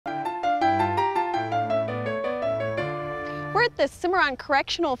We're at the Cimarron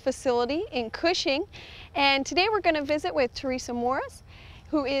Correctional Facility in Cushing, and today we're going to visit with Teresa Morris,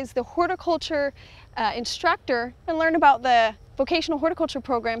 who is the horticulture instructor, and learn about the vocational horticulture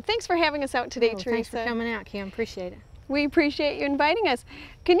program. Thanks for having us out today, Teresa. Thanks for coming out, Kim. Appreciate it. We appreciate you inviting us.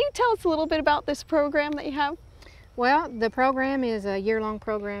 Can you tell us a little bit about this program that you have? Well, the program is a year-long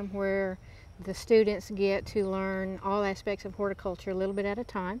program where the students get to learn all aspects of horticulture a little bit at a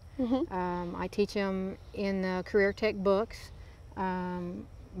time. I teach them in the career tech books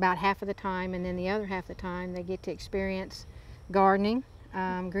about half of the time, and then the other half of the time they get to experience gardening,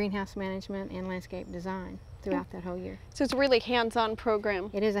 greenhouse management, and landscape design throughout that whole year. So it's a really hands-on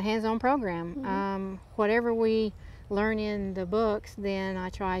program. It is a hands-on program. Whatever we learn in the books, then I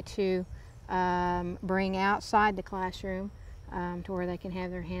try to bring outside the classroom to where they can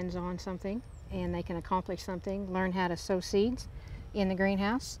have their hands on something and they can accomplish something, learn how to sow seeds in the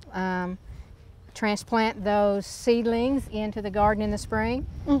greenhouse, transplant those seedlings into the garden in the spring,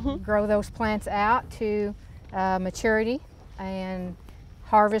 grow those plants out to maturity and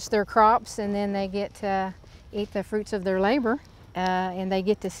harvest their crops, and then they get to eat the fruits of their labor and they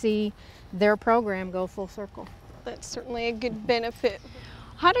get to see their program go full circle. That's certainly a good benefit.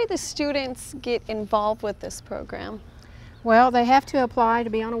 How do the students get involved with this program? Well, they have to apply to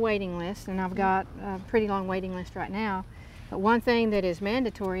be on a waiting list, and I've got a pretty long waiting list right now. But one thing that is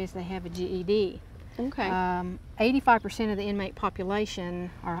mandatory is they have a GED. Okay. 85% of the inmate population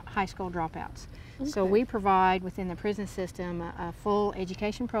are high school dropouts. Okay. So we provide within the prison system a full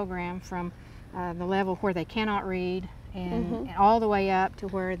education program from the level where they cannot read and all the way up to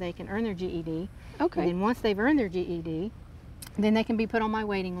where they can earn their GED. Okay. And then once they've earned their GED, then they can be put on my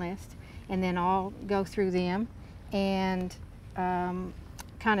waiting list, and then I'll go through them and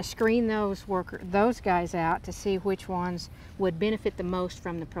kind of screen those guys out to see which ones would benefit the most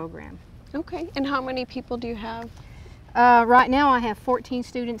from the program. Okay, and how many people do you have? Right now I have 14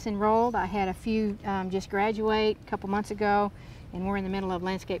 students enrolled. I had a few just graduate a couple months ago, and we're in the middle of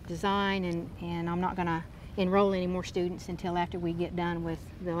landscape design, and I'm not going to enroll any more students until after we get done with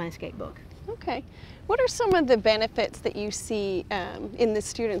the landscape book. Okay. What are some of the benefits that you see in the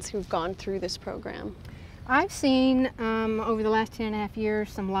students who've gone through this program? I've seen over the last 10.5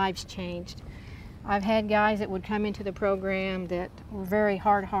 years some lives changed. I've had guys that would come into the program that were very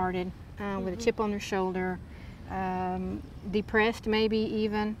hard-hearted, with a chip on their shoulder, depressed maybe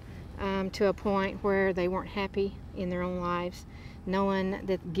even, to a point where they weren't happy in their own lives, knowing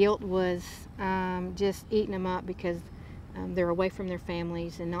that guilt was just eating them up because they're away from their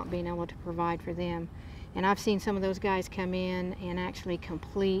families and not being able to provide for them. And I've seen some of those guys come in and actually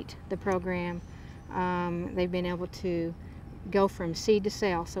complete the program. They've been able to go from seed to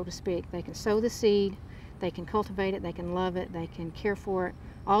sale, so to speak. They can sow the seed, they can cultivate it, they can love it, they can care for it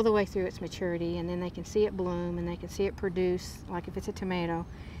all the way through its maturity, and then they can see it bloom and they can see it produce, like if it's a tomato,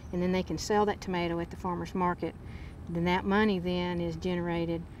 and then they can sell that tomato at the farmer's market. Then that money then is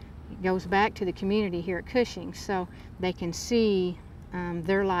generated, it goes back to the community here at Cushing, so they can see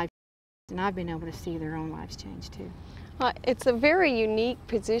their lives, and I've been able to see their own lives change too. It's a very unique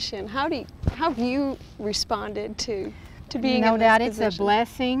position. How have you responded to being in this position? No doubt it's a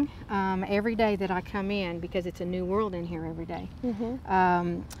blessing every day that I come in, because it's a new world in here every day.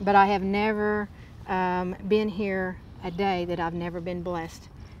 But I have never been here a day that I've never been blessed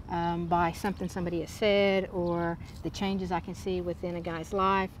by something somebody has said or the changes I can see within a guy's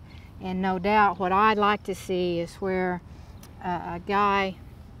life. And no doubt what I'd like to see is where a guy,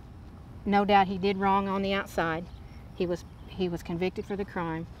 no doubt he did wrong on the outside. He was convicted for the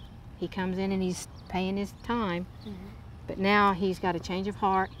crime. He comes in and he's paying his time, but now he's got a change of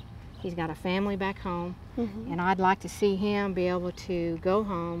heart. He's got a family back home, and I'd like to see him be able to go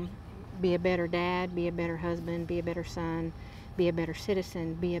home, be a better dad, be a better husband, be a better son, be a better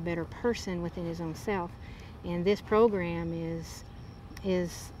citizen, be a better person within his own self. And this program is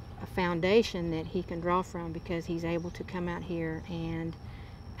a foundation that he can draw from, because he's able to come out here and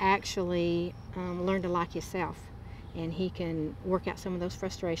actually learn to like himself. And he can work out some of those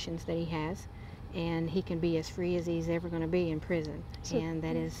frustrations that he has, and he can be as free as he's ever going to be in prison. And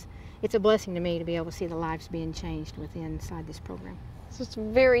that is, it's a blessing to me to be able to see the lives being changed inside this program. So it's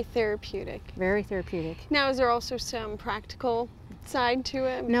very therapeutic. Very therapeutic. Now, is there also some practical side to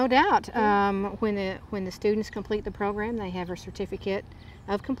it? No doubt. When the students complete the program, they have a certificate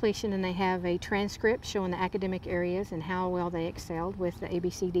of completion, and they have a transcript showing the academic areas and how well they excelled with the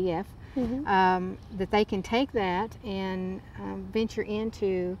ABCDF. That they can take that and venture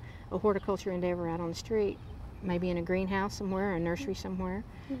into a horticulture endeavor out on the street, maybe in a greenhouse somewhere, a nursery somewhere,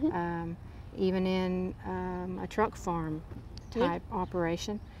 even in a truck farm type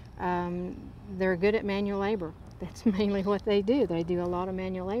operation. They're good at manual labor. That's mainly what they do. They do a lot of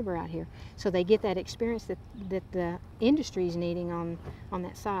manual labor out here. So they get that experience that the industry is needing on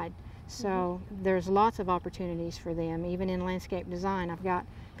that side. So there's lots of opportunities for them, even in landscape design. I've got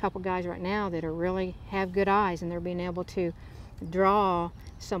a couple guys right now that are really have good eyes, and they're being able to draw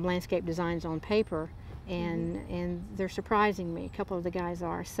some landscape designs on paper, and they're surprising me. A couple of the guys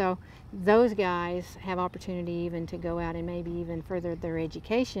are. So those guys have opportunity even to go out and maybe even further their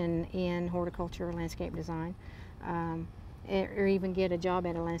education in horticulture or landscape design, or even get a job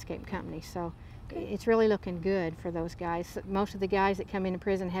at a landscape company. So it's really looking good for those guys. Most of the guys that come into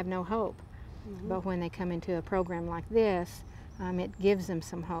prison have no hope, but when they come into a program like this, it gives them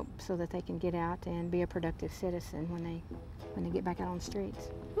some hope so that they can get out and be a productive citizen when they get back out on the streets.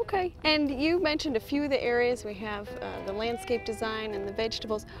 Okay, and you mentioned a few of the areas. We have the landscape design and the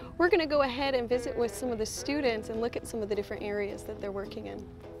vegetables. We're going to go ahead and visit with some of the students and look at some of the different areas that they're working in.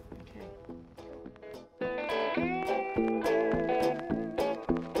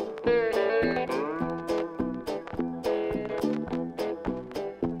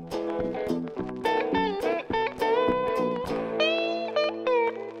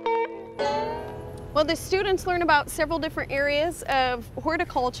 Well, the students learn about several different areas of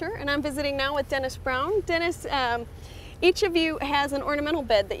horticulture, and I'm visiting now with Dennis Brown. Dennis, each of you has an ornamental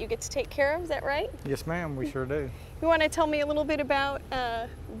bed that you get to take care of, is that right? Yes, ma'am, we sure do. You want to tell me a little bit about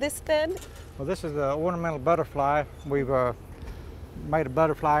this bed? Well, this is the ornamental butterfly. We've made a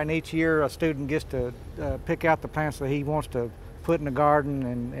butterfly, and each year a student gets to pick out the plants that he wants to put in the garden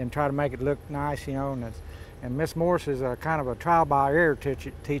and try to make it look nice, you know. And Miss Morris is a kind of a trial by error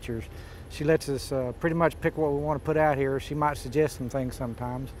teacher. She lets us pretty much pick what we want to put out here. She might suggest some things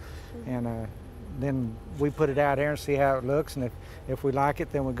sometimes, and then we put it out here and see how it looks, and if we like it,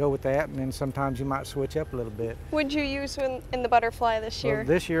 then we go with that, and then sometimes you might switch up a little bit. What did you use in the butterfly this year? Well,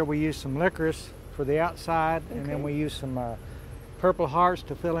 this year we used some licorice for the outside, and then we used some purple hearts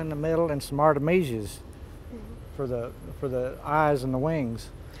to fill in the middle, and some artemisias for the eyes and the wings.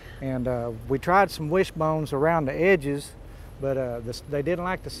 And we tried some wishbones around the edges, but they didn't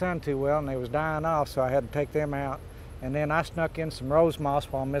like the sun too well, and they was dying off, so I had to take them out. And then I snuck in some rose moss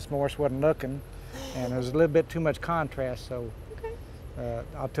while Miss Morris wasn't looking, and there was a little bit too much contrast, so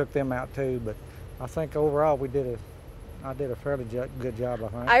I took them out too. But I think overall I did a fairly good job, I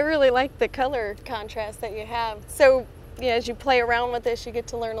think. I really like the color contrast that you have. So yeah, as you play around with this, you get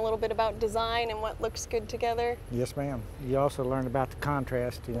to learn a little bit about design and what looks good together. Yes, ma'am. You also learn about the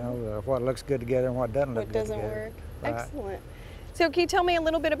contrast, you know, what looks good together and what doesn't look good together. What doesn't work. Right. Excellent. So can you tell me a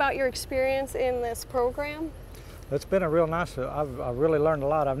little bit about your experience in this program? It's been a real nice, I've really learned a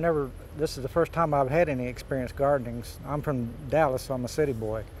lot. This is the first time I've had any experience gardening. I'm from Dallas, so I'm a city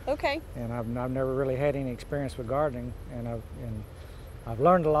boy. Okay. And I've never really had any experience with gardening, and I've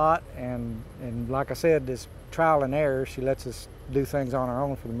learned a lot, and like I said, this trial and error. She lets us do things on our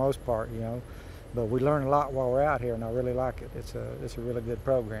own for the most part, you know. But we learn a lot while we're out here, and I really like it. It's a really good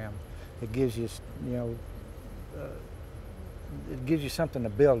program. It gives you, you know, it gives you something to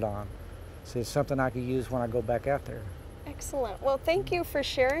build on. So it's something I could use when I go back out there. Excellent. Well, thank you for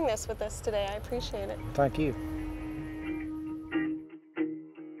sharing this with us today. I appreciate it. Thank you.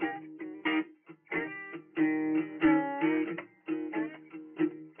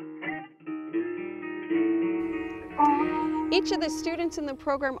 Each of the students in the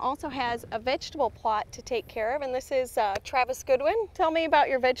program also has a vegetable plot to take care of, and this is Travis Goodwin. Tell me about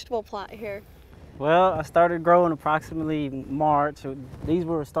your vegetable plot here. Well, I started growing approximately March. These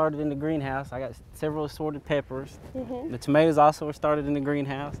were started in the greenhouse. I got several assorted peppers. The tomatoes also were started in the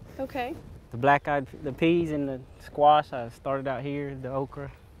greenhouse. Okay. The peas and the squash, I started out here, the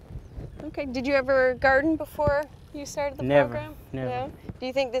okra. Okay. Did you ever garden before you started the program? Never. No? Do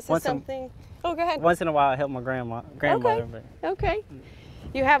you think this is something? Oh, go ahead. Once in a while I help my grandmother. Okay. But Okay.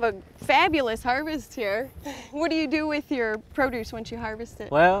 You have a fabulous harvest here. What do you do with your produce once you harvest it?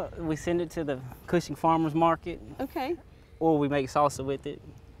 Well, we send it to the Cushing Farmers Market. Okay. Or we make salsa with it.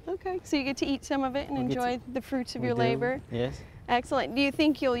 Okay. So you get to eat some of it and enjoy the fruits of your labor. Yes. Excellent. Do you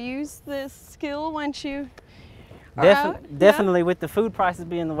think you'll use this skill once you are out? Definitely. With the food prices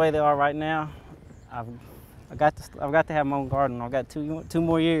being the way they are right now, I've got to have my own garden. I've got two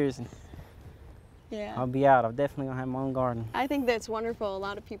more years. And yeah. I'll be out. I'm definitely gonna have my own garden. I think that's wonderful. A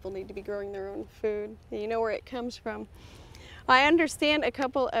lot of people need to be growing their own food. You know where it comes from. I understand a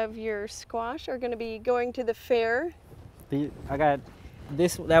couple of your squash are going to be going to the fair. I got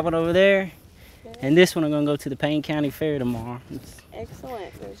that one over there, and this one I'm gonna go to the Payne County Fair tomorrow.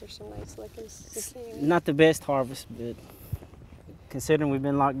 Excellent. Those are some nice looking zucchini. Not the best harvest, but considering we've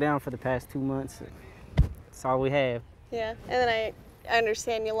been locked down for the past 2 months, that's all we have. Yeah, and then I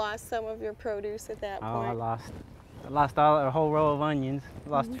understand you lost some of your produce at that Oh, point. I lost a whole row of onions. I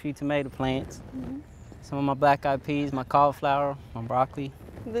lost a few tomato plants. Some of my black-eyed peas, my cauliflower, my broccoli.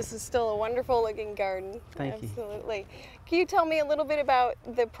 This is still a wonderful looking garden. Thank you. Absolutely. Can you tell me a little bit about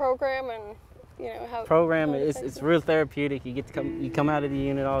the program and how Program how it it's affects you? real therapeutic. You get to come out of the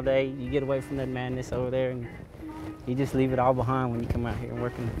unit all day. You get away from that madness over there, and you just leave it all behind when you come out here and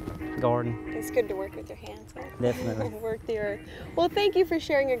work in the garden. It's good to work with your hands. Huh? Definitely. Work the earth. Well, thank you for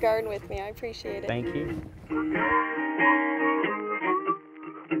sharing your garden with me. I appreciate it. Thank you.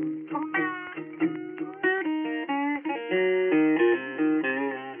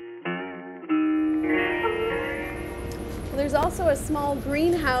 There's also a small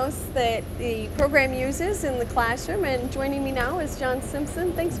greenhouse that the program uses in the classroom, and joining me now is John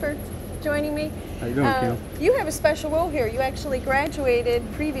Simpson. Thanks for joining me. How you doing, Kim? You have a special role here. You actually graduated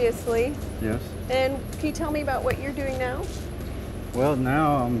previously, Yes. and can you tell me about what you're doing now? Well,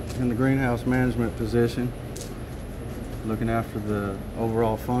 now I'm in the greenhouse management position, looking after the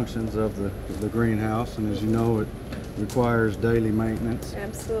overall functions of the greenhouse, and as you know, it requires daily maintenance.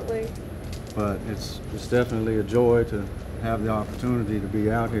 Absolutely. But it's definitely a joy to have the opportunity to be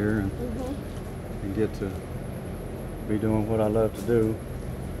out here and get to be doing what I love to do.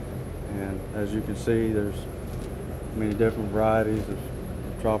 And as you can see, there's many different varieties of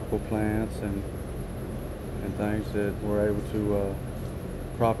tropical plants and things that we're able to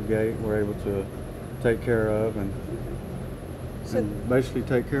propagate, we're able to take care of and basically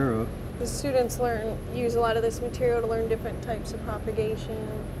take care of. The students use a lot of this material to learn different types of propagation.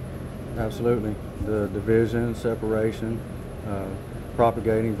 Absolutely. The division, separation,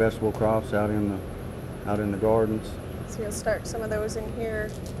 propagating vegetable crops out in the gardens. So you'll start some of those in here.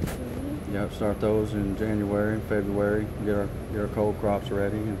 Yep, start those in January and February. Get our cold crops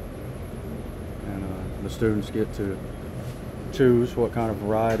ready, and the students get to choose what kind of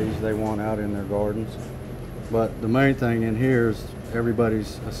varieties they want out in their gardens. But the main thing in here is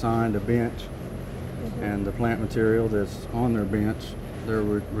everybody's assigned a bench, and the plant material that's on their bench they're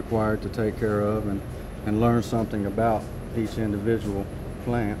required to take care of and learn something about each individual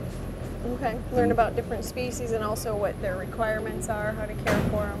plant. Okay. Learn about different species and also what their requirements are, how to care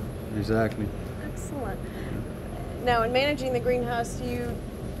for them. Exactly. Excellent. Now, in managing the greenhouse, do you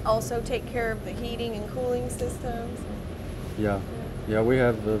also take care of the heating and cooling systems? Yeah, we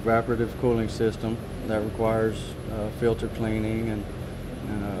have the evaporative cooling system that requires filter cleaning and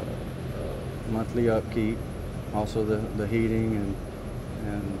monthly upkeep. Also the heating and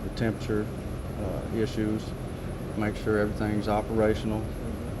the temperature issues. Make sure everything's operational,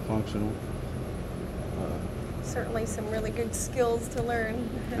 functional. Certainly some really good skills to learn.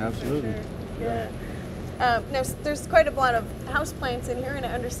 Absolutely. For sure. Yeah. Now, there's quite a lot of houseplants in here, and I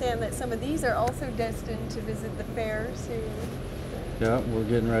understand that some of these are also destined to visit the fair soon. Yeah, we're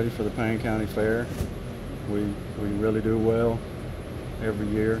getting ready for the Payne County Fair. We really do well every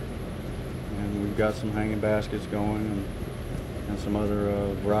year, and we've got some hanging baskets going and some other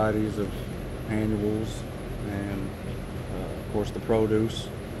varieties of annuals, and of course the produce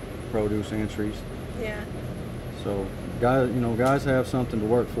entries. Yeah. So guys have something to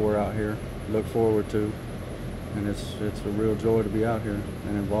work for out here, look forward to, and it's a real joy to be out here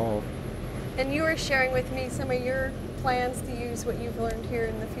and involved. And you were sharing with me some of your plans to use what you've learned here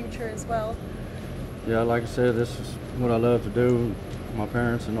in the future as well. Yeah, like I said, this is what I love to do. My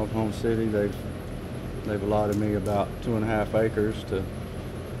parents in Oklahoma City, they've allotted me about 2.5 acres to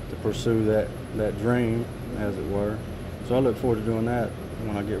pursue that dream, as it were. So I look forward to doing that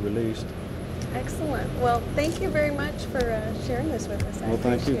when I get released. Excellent. Well, thank you very much for sharing this with us. Well,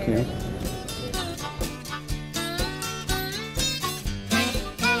 thank you, Kim.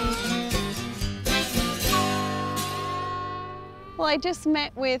 Well, I just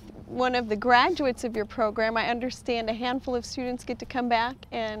met with one of the graduates of your program. I understand a handful of students get to come back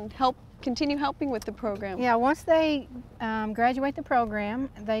and continue helping with the program. Yeah, once they graduate the program,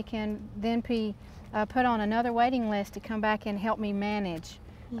 they can then be put on another waiting list to come back and help me manage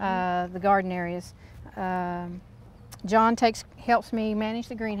the garden areas. John helps me manage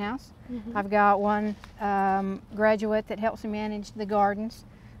the greenhouse. I've got one graduate that helps me manage the gardens.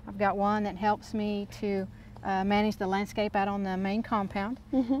 I've got one that helps me to manage the landscape out on the main compound.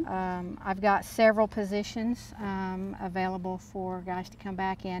 I've got several positions available for guys to come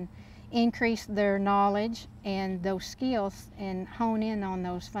back and increase their knowledge and those skills and hone in on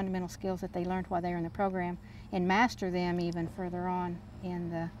those fundamental skills that they learned while they were in the program and master them even further on in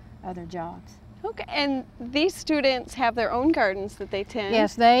the other jobs. Okay, and these students have their own gardens that they tend?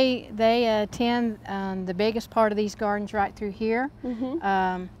 Yes, they tend the biggest part of these gardens right through here.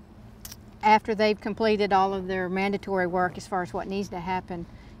 after they've completed all of their mandatory work as far as what needs to happen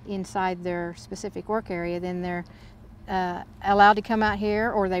inside their specific work area, then they're allowed to come out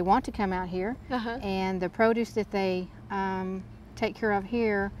here, or they want to come out here. And the produce that they take care of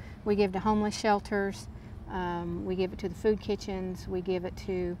here, we give to homeless shelters, we give it to the food kitchens, we give it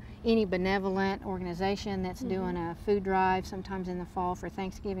to any benevolent organization that's doing a food drive sometimes in the fall for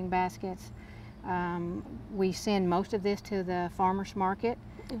Thanksgiving baskets. We send most of this to the farmers market.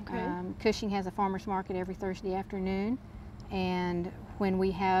 Cushing has a farmers market every Thursday afternoon, and when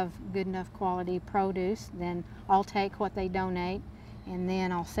we have good enough quality produce, then I'll take what they donate and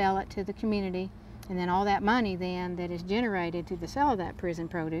then I'll sell it to the community, and then all that money then that is generated to the sale of that prison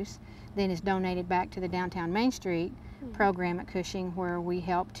produce then is donated back to the Downtown Main Street program at Cushing, where we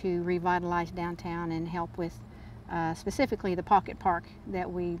help to revitalize downtown and help with specifically the pocket park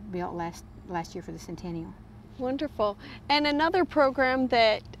that we built last year for the centennial. Wonderful. And another program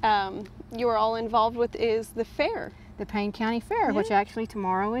that you are all involved with is the fair. The Payne County Fair, which actually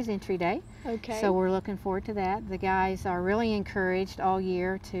tomorrow is entry day. So we're looking forward to that. The guys are really encouraged all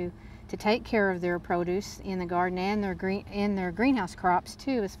year to take care of their produce in the garden and their greenhouse crops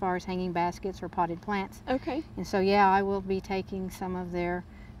too, as far as hanging baskets or potted plants. And so yeah, I will be taking some of their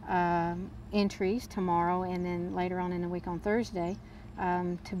entries tomorrow, and then later on in the week on Thursday,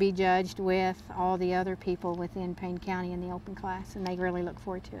 to be judged with all the other people within Payne County in the open class, and they really look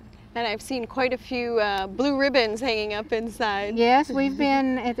forward to it. And I've seen quite a few blue ribbons hanging up inside. Yes, we've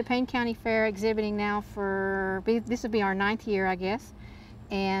been at the Payne County Fair exhibiting now for, this will be our 9th year, I guess,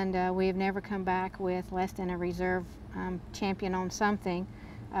 and we have never come back with less than a reserve champion on something.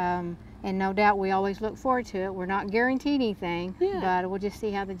 And no doubt we always look forward to it. We're not guaranteed anything, but we'll just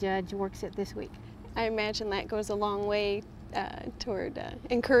see how the judge works it this week. I imagine that goes a long way toward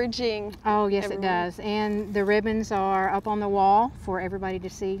encouraging. Oh yes, everyone. It does. And the ribbons are up on the wall for everybody to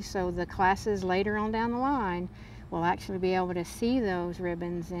see, so the classes later on down the line will actually be able to see those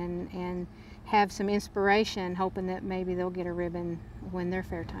ribbons and have some inspiration, hoping that maybe they'll get a ribbon when their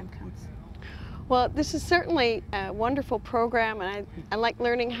fair time comes. Well, this is certainly a wonderful program, and I like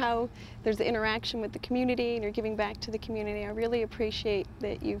learning how there's the interaction with the community and you're giving back to the community. I really appreciate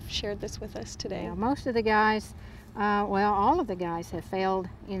that you've shared this with us today. Yeah, most of the guys, well, all of the guys have failed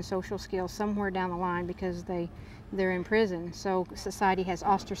in social skills somewhere down the line because they're in prison. So society has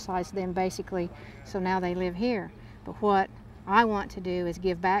ostracized them basically, so now they live here. But what I want to do is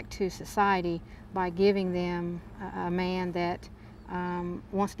give back to society by giving them a man that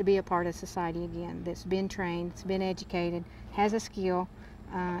wants to be a part of society again, that's been trained, that's been educated, has a skill,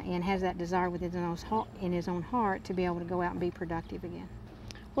 and has that desire within his own heart to be able to go out and be productive again.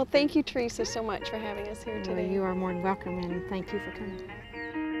 Well, thank you, Teresa, so much for having us here today. Well, you are more than welcome, and thank you for coming.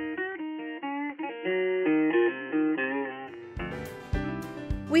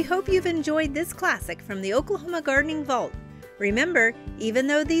 We hope you've enjoyed this classic from the Oklahoma Gardening Vault. Remember, even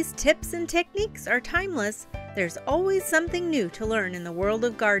though these tips and techniques are timeless, there's always something new to learn in the world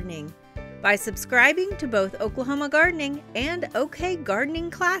of gardening. By subscribing to both Oklahoma Gardening and OK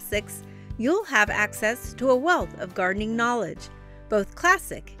Gardening Classics, you'll have access to a wealth of gardening knowledge, both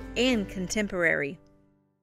classic and contemporary.